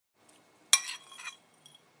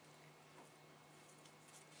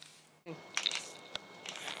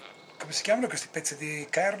come si chiamano questi pezzi di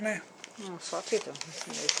carne? Non so, Tito, non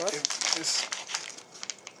mi ricordo. This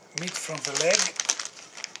meat from the leg.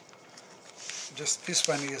 Just this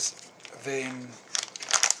one is the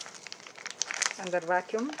Under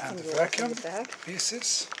vacuum. under in the vacuum bag.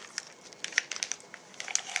 pieces.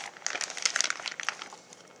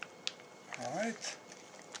 Alright.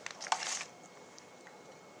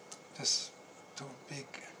 Just two big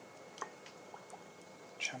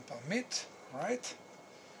chunk of meat, right?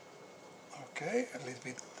 Okay, a little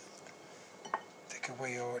bit, take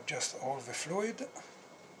away just all the fluid,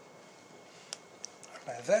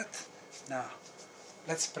 like that. Now,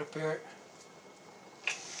 let's prepare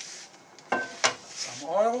some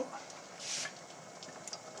oil.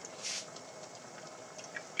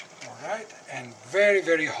 Alright, and very,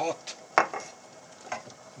 very hot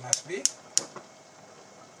must be.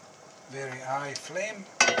 Very high flame.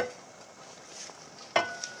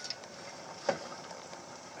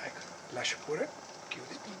 Ecco, lascio pure,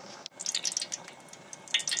 chiudi.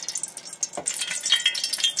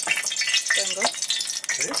 Tengo.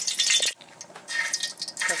 Ok.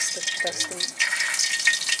 Questo.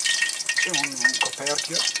 C'è un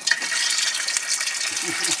coperchio.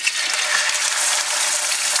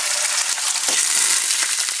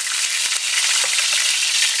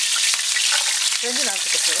 Prendi un altro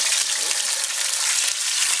coperchio.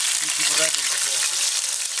 Non ci vorrebbe un coperchio.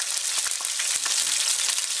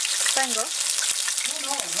 Tengo?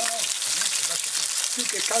 No, più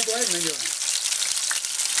che caldo è meglio è.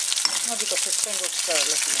 No, dico se tengo tutta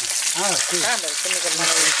la fine. Ah, sì. Ah, beh, sembra che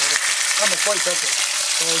mano Ah, ma poi dopo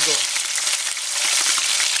tolgo.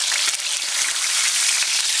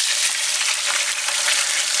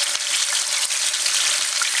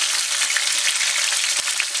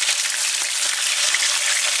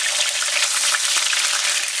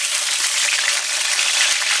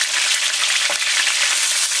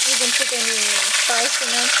 You don't put any spice in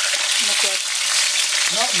it? Not yet.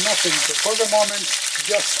 No, nothing. For the moment,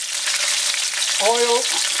 just oil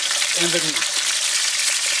and the meat.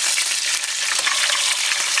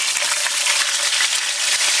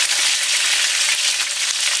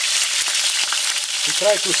 We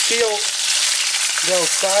try to seal the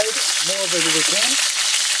outside more than we can.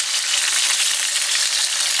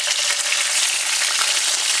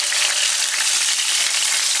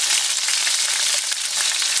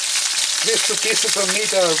 These two pieces of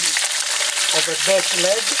meat are of a back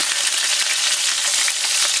leg.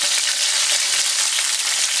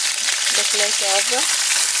 Back leg of?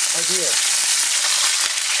 Right here.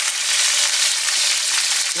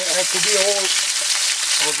 They have to be all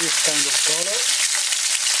of this kind of color.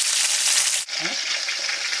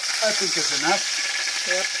 I think it's enough.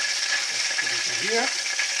 Yep. Let's put it here.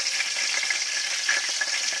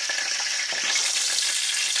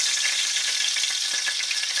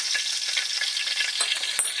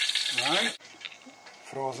 Right.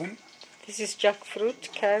 Frozen. This is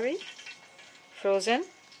jackfruit curry. Frozen.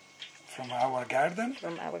 From our garden.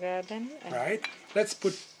 From our garden. And Right. Let's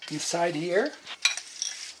put inside here.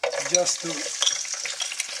 Just to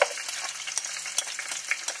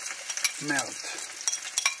melt.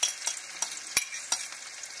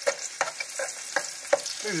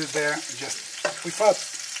 Leave it there, just without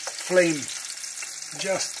flame,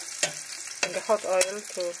 just in the hot oil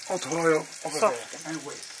to hot oil over soften. there and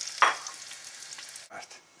wait.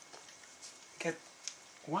 Right. Get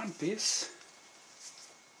one piece,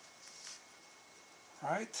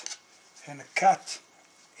 right, and cut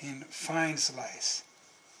in fine slice.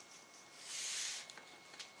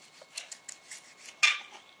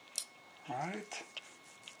 Right.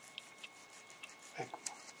 Ecco,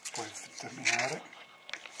 puoi terminare.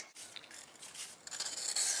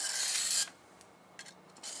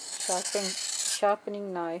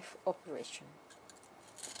 Sharpening knife operation.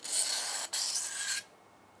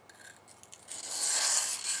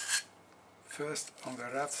 First on the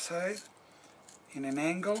right side, in an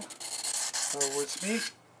angle towards me,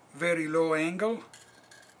 very low angle.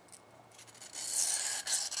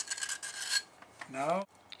 Now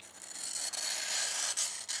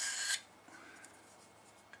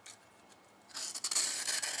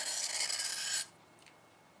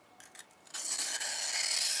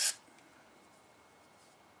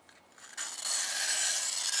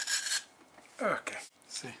ok,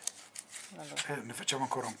 sì. Allora, Ne facciamo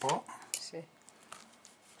ancora un po'. sì.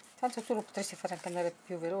 Tanto tu lo potresti fare anche andare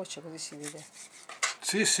più veloce, così si vede.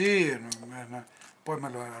 Sì, sì, poi me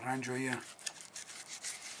lo arrangio io.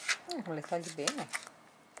 Non le tagli bene.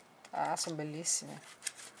 Ah, sono bellissime.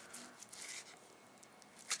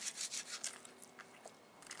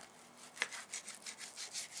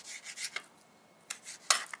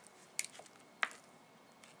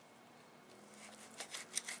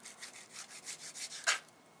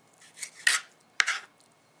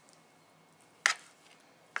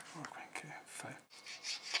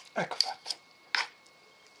 Ecco fatto.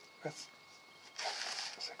 That's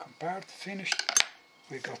the second part finished.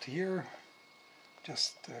 We got here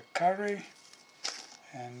just curry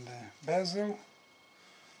and basil.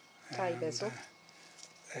 Thai basil.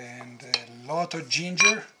 And a lot of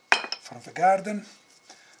ginger from the garden.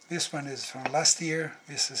 This one is from last year.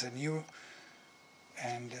 This is a new.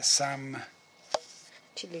 And some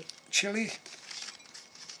chili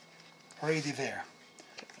already there.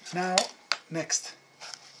 Now, next.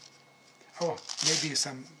 Oh, maybe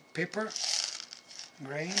some pepper,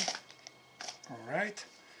 grain. All right.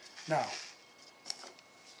 Now,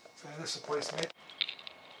 adesso poi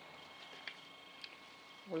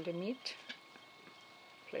all the meat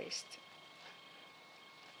placed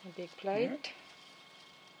a big plate.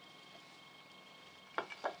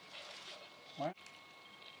 What?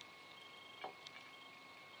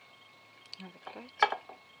 Another plate.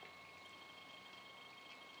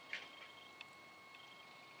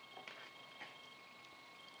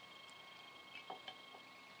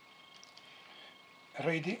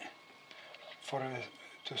 Ready for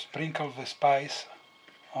to sprinkle the spice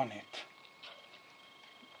on it.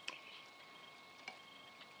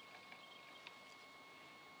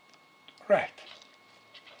 Right.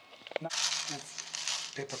 Now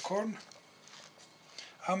it's peppercorn.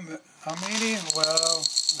 How many? Well,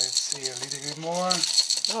 let's see, a little bit more.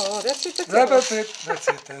 Oh, that's it. That's it. That's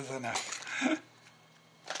it. That's enough.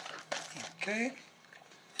 Okay.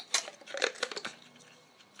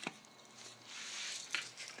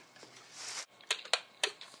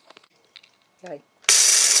 Dai.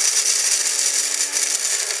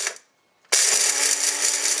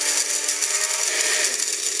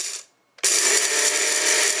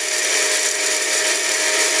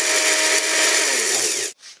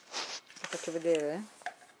 Faccio vedere?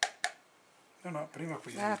 No, prima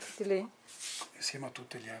qui. Ah, tutti lì? Insieme a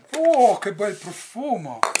tutti gli altri. Oh, che bel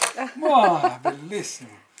profumo! Ma,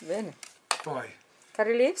 bellissimo! Bene. Poi,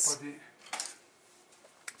 Curry un leaves? po' di...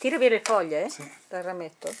 Tira via le foglie Sì. dal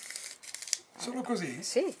rametto? Solo così?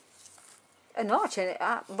 Sì. No, ce n'è.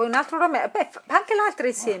 Ah, vuoi un altro rametto? Beh, anche l'altra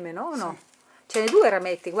insieme, no? O no? Sì. Ce n'è due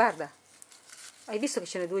rametti, guarda. Hai visto che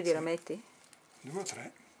ce n'è due di rametti? 2 o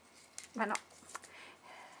 3. Ma no.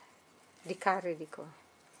 Di curry, dico.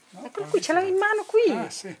 No, Eccolo qui, ce l'hai in mano qui. Ah,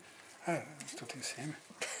 sì. Tutti insieme.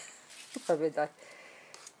 Vabbè, dai.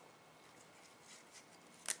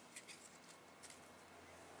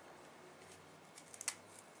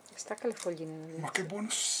 Stacca le fogline. Ma che buono...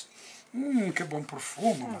 che buon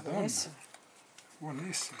profumo, madonna. Buonissimo.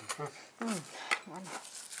 Buonissimo, proprio. Buono.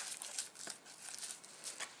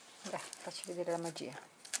 Beh, facci vedere la magia.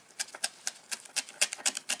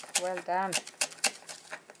 Well done.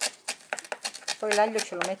 Poi l'aglio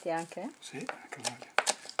ce lo metti anche? Sì, anche l'aglio.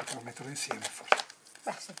 Devo metterlo insieme forse.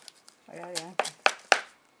 Beh sì, magari anche.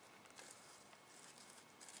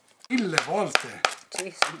 1000 volte.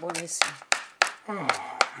 Sì, sono buonissimi. Oh,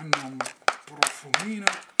 hanno un profumino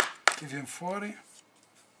che viene fuori.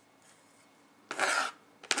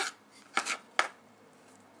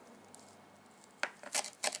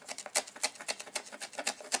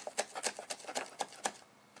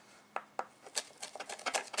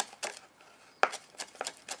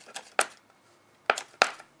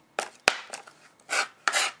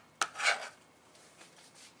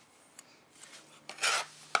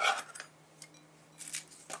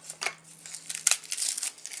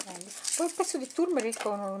 Poi un pezzo di turmeric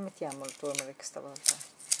o non lo mettiamo il turmeric stavolta?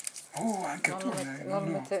 Oh, anche tu.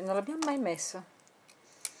 Non l'abbiamo mai messo.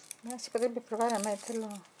 Si potrebbe provare a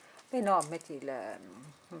metterlo. Beh no, metti il,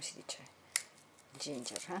 come si dice? Il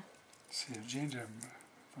ginger, eh? Sì, il ginger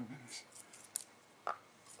va benissimo.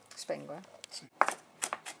 Spengo, eh? Sì.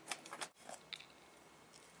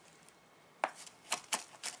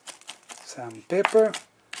 Some pepper.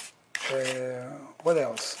 What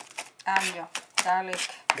else? Aglio,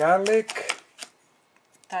 Garlic.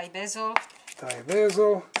 Thai basil, Thai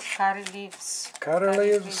basil. curry leaves. Curry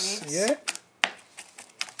leaves, yeah.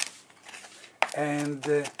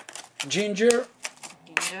 And ginger.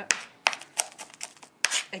 Ginger.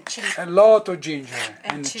 And chili. A lot of ginger.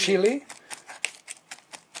 And chili.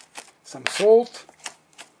 Some salt.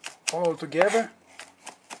 All together.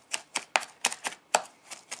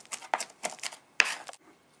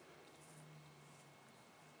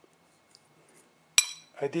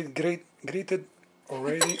 I did grated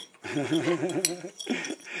already.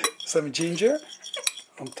 Some ginger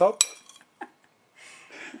on top.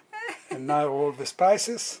 And now all the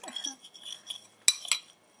spices.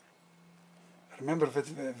 Remember that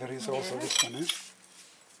there is also this one, eh?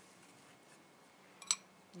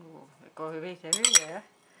 Come vedete,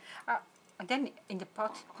 And then in the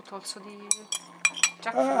pot put also the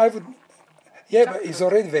jackfruit. I would, yeah, but it's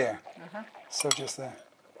already there. Uh-huh. So just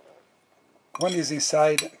one is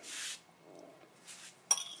inside.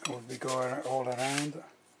 Will be go all around.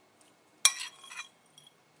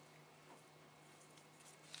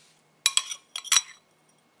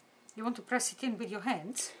 You want to press it in with your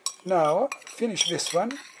hands? Now finish this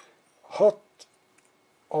one. Hot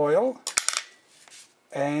oil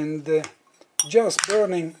and just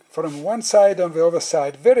burning from one side and the other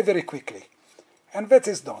side very, very quickly. And that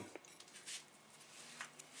is done.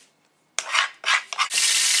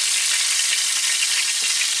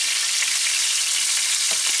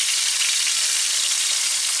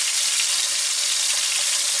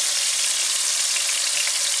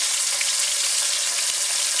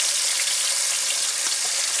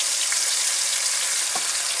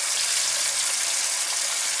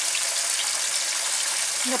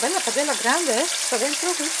 Una bella padella grande, sta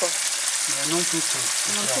dentro tutto. Non tutto.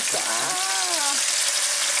 Non tutto. Ah.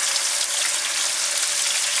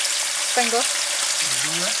 Spengo?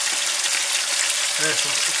 Due. Adesso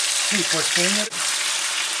sì, puoi spegnere.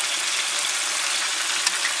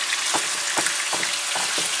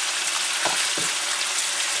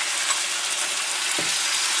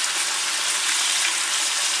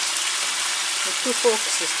 The 2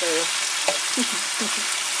 forks is there.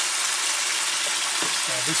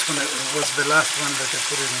 This one was the last one that I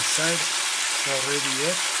put it inside. It's already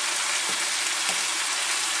yet.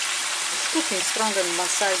 It's cooking stronger on one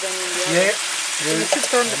side than on the other. Yeah. So you should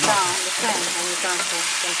turn the fan ogni tanto.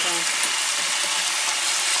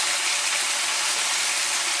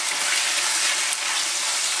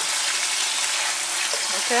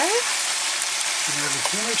 Okay? Nearly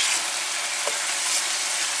finished.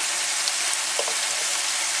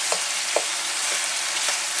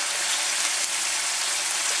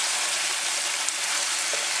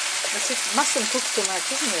 It mustn't cook too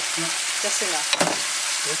much, isn't it? No. Just enough.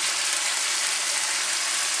 Good.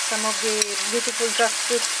 Some of the beautiful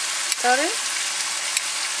jackfruit curry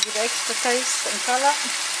with extra taste and color.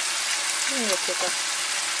 Isn't it, Tito?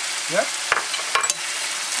 Yeah.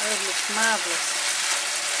 Oh, it looks marvelous.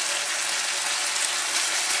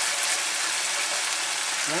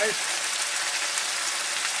 Right.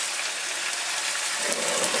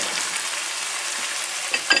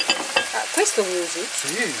 Questo lo usi?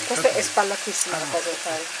 Sì, Questo è spallatissima la cosa da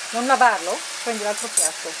fare. Non lavarlo, prendi l'altro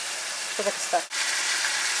piatto. Dov'è che sta?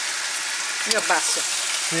 Io abbasso.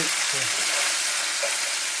 Sì, sì.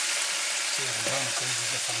 Sì, è buono così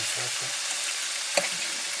si fa un sacco.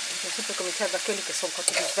 Bisogna sempre cominciare da quelli che sono un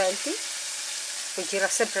po' più svelti. Poi gira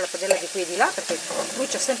sempre la padella di qui e di là perché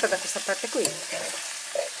brucia sempre da questa parte qui.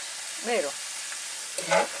 Vero?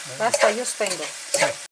 Basta, io spengo. Sì.